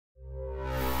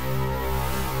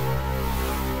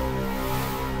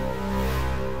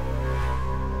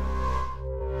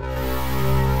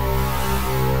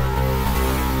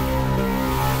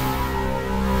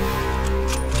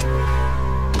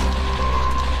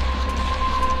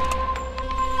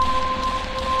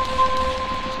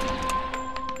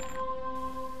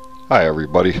Hi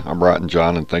everybody, I'm Rotten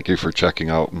John and thank you for checking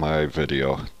out my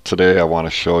video. Today I want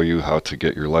to show you how to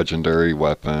get your legendary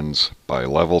weapons by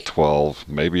level 12,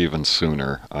 maybe even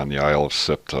sooner, on the Isle of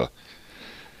Siptah.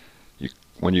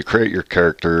 When you create your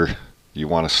character, you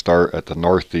want to start at the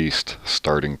northeast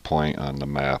starting point on the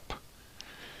map.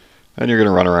 And you're going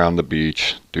to run around the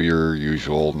beach, do your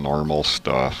usual normal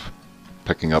stuff,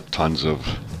 picking up tons of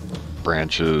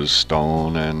branches,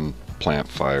 stone, and plant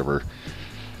fiber.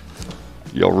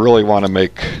 You'll really want to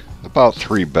make about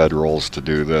 3 bedrolls to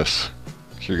do this.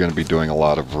 So you're going to be doing a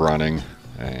lot of running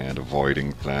and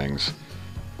avoiding things.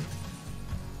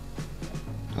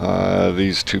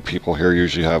 These 2 people here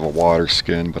usually have a water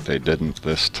skin, but they didn't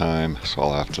this time, so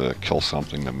I'll have to kill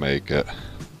something to make it.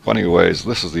 But anyways,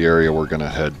 this is the area we're going to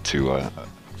head to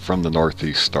from the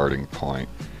northeast starting point,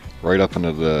 right up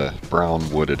into the brown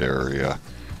wooded area,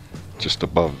 just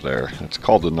above there. It's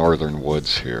called the Northern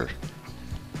Woods here.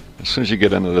 As soon as you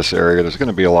get into this area, there's going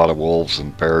to be a lot of wolves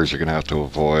and bears you're going to have to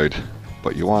avoid,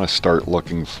 but you want to start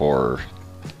looking for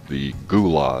the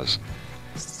gulaws.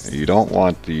 You don't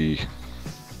want the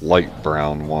light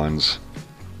brown ones,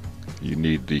 you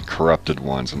need the corrupted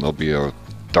ones, and they'll be a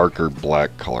darker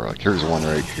black color. Like here's one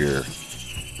right here.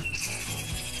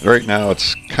 Right now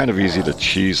it's kind of easy to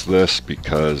cheese this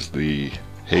because the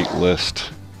hate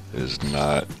list is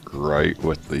not right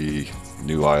with the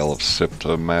new Isle of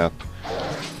Siptah map.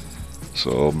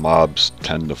 So mobs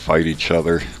tend to fight each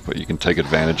other, but you can take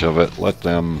advantage of it. Let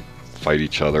them fight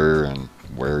each other and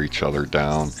wear each other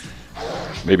down.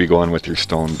 Maybe go in with your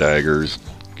stone daggers,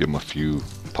 give them a few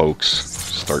pokes,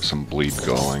 start some bleed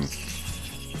going.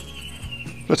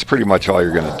 That's pretty much all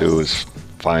you're going to do is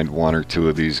find 1 or 2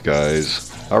 of these guys.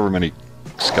 However many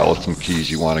skeleton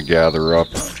keys you want to gather up.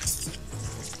 You're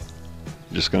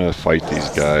just going to fight these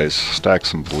guys, stack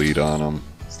some bleed on them.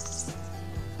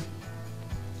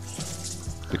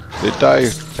 They die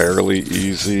fairly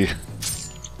easy,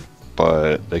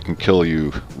 but they can kill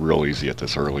you real easy at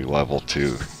this early level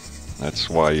too.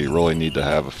 That's why you really need to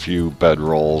have a few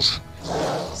bedrolls,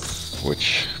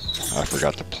 which I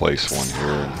forgot to place one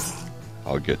here, and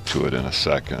I'll get to it in a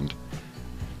second.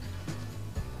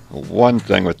 One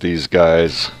thing with these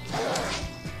guys,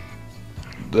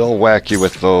 they'll whack you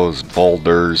with those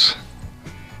boulders.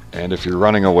 And if you're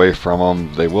running away from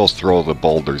them, they will throw the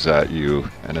boulders at you,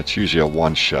 and it's usually a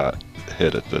one-shot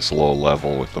hit at this low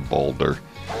level with the boulder.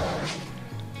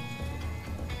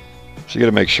 So you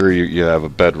gotta make sure you have a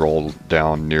bedroll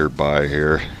down nearby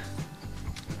here.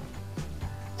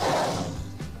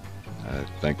 I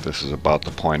think this is about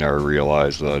the point I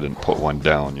realized that I didn't put one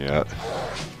down yet.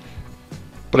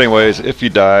 But anyways, if you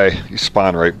die, you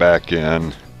spawn right back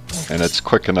in, and it's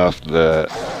quick enough that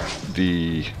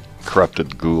the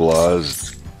corrupted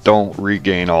gulaws don't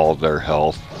regain all of their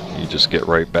health. You just get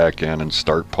right back in and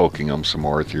start poking them some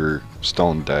more with your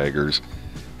stone daggers.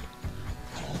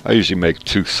 I usually make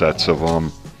 2 sets of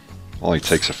them. Only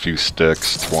takes a few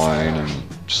sticks, twine, and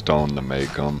stone to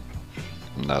make them.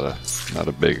 Not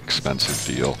a big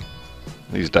expensive deal.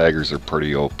 These daggers are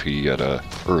pretty OP at a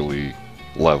early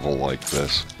level like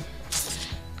this.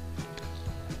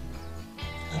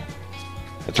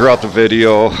 Throughout the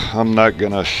video, I'm not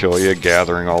going to show you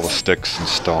gathering all the sticks and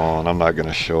stone. I'm not going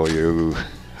to show you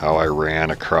how I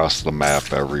ran across the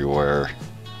map everywhere.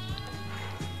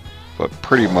 But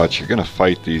pretty much you're going to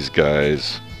fight these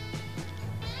guys.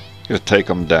 You're going to take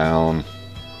them down.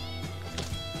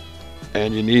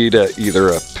 And you need either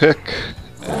a pick,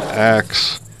 an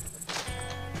axe,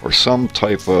 or some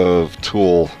type of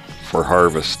tool for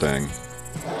harvesting.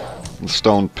 The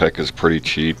stone pick is pretty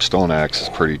cheap, stone axe is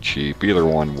pretty cheap, either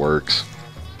one works.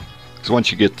 Because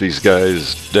once you get these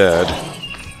guys dead,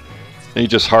 then you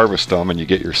just harvest them and you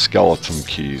get your skeleton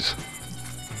keys.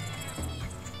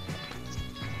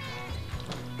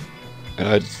 And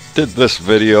I did this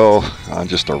video on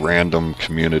just a random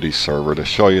community server to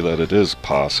show you that it is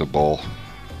possible.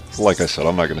 Like I said,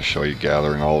 I'm not going to show you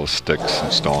gathering all the sticks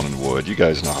and stone and wood. You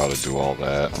guys know how to do all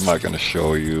that. I'm not going to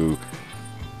show you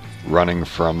running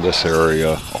from this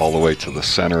area all the way to the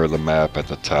center of the map at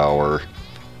the tower.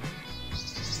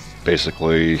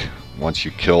 Basically, once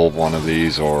you kill one of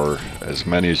these, or as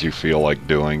many as you feel like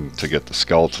doing to get the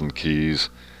skeleton keys,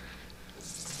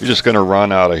 you're just going to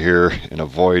run out of here and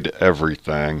avoid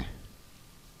everything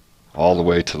all the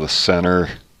way to the center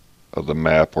of the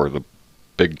map where the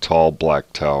big tall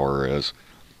black tower is.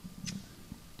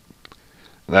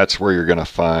 And that's where you're going to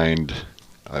find,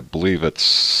 I believe it's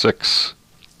 6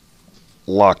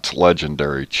 locked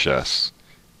legendary chests,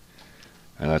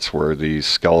 and that's where these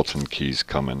skeleton keys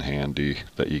come in handy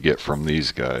that you get from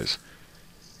these guys.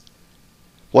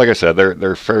 Like I said,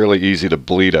 they're fairly easy to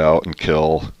bleed out and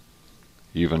kill.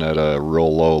 even at a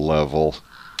real low level.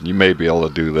 You may be able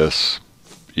to do this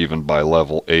even by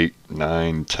level 8,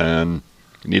 9, 10.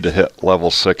 You need to hit level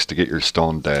 6 to get your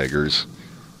stone daggers.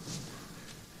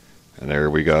 And there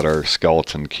we got our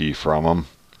skeleton key from them.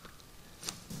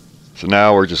 So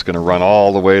now we're just going to run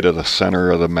all the way to the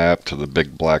center of the map to the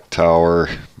big black tower.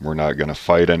 We're not going to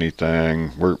fight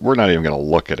anything. We're not even going to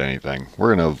look at anything.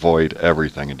 We're going to avoid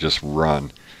everything and just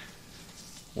run.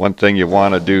 One thing you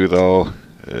want to do though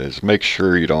is make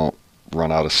sure you don't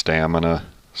run out of stamina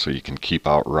so you can keep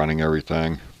outrunning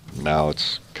everything. Now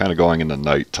it's kind of going into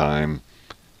nighttime.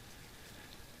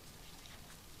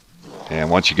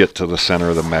 And once you get to the center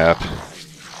of the map,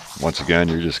 once again,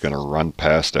 you're just going to run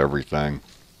past everything.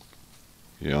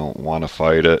 You don't want to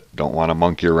fight it, don't want to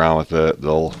monkey around with it.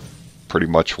 They'll pretty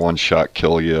much one-shot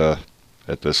kill you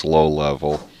at this low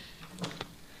level.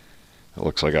 It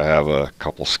looks like I have a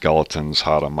couple skeletons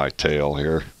hot on my tail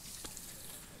here.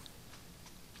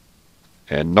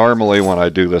 And normally when I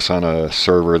do this on a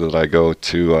server that I go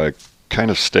to, I kind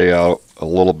of stay out a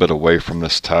little bit away from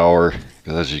this tower.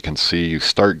 Because as you can see, you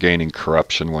start gaining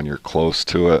corruption when you're close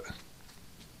to it.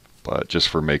 But just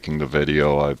for making the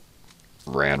video, I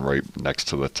ran right next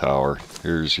to the tower.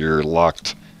 Here's your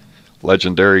locked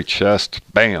legendary chest.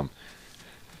 Bam!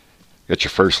 Get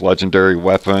your first legendary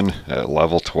weapon at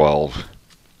level 12.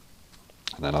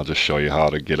 And then I'll just show you how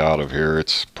to get out of here.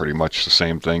 It's pretty much the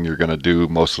same thing you're going to do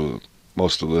most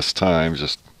of this time.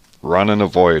 Just run and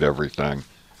avoid everything.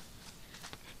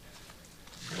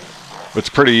 It's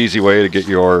a pretty easy way to get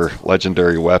your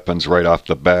legendary weapons right off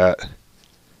the bat.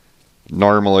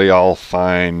 Normally I'll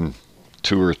find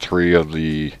 2 or 3 of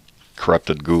the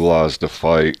corrupted gulags to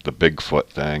fight, the Bigfoot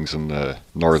things in the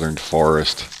northern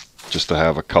forest, just to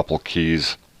have a couple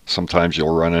keys. Sometimes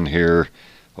you'll run in here,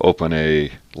 open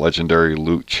a legendary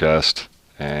loot chest,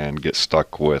 and get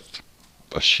stuck with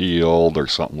a shield or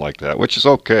something like that, which is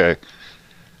okay.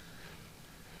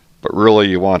 But really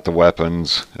you want the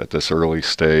weapons at this early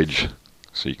stage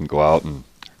so you can go out and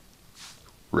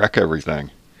wreck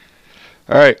everything.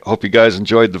 Alright, hope you guys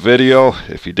enjoyed the video.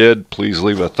 If you did, please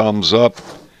leave a thumbs up.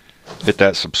 Hit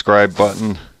that subscribe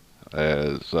button,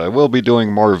 as I will be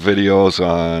doing more videos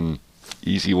on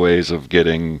easy ways of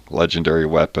getting legendary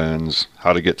weapons,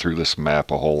 how to get through this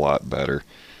map a whole lot better.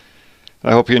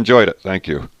 I hope you enjoyed it. Thank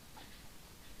you.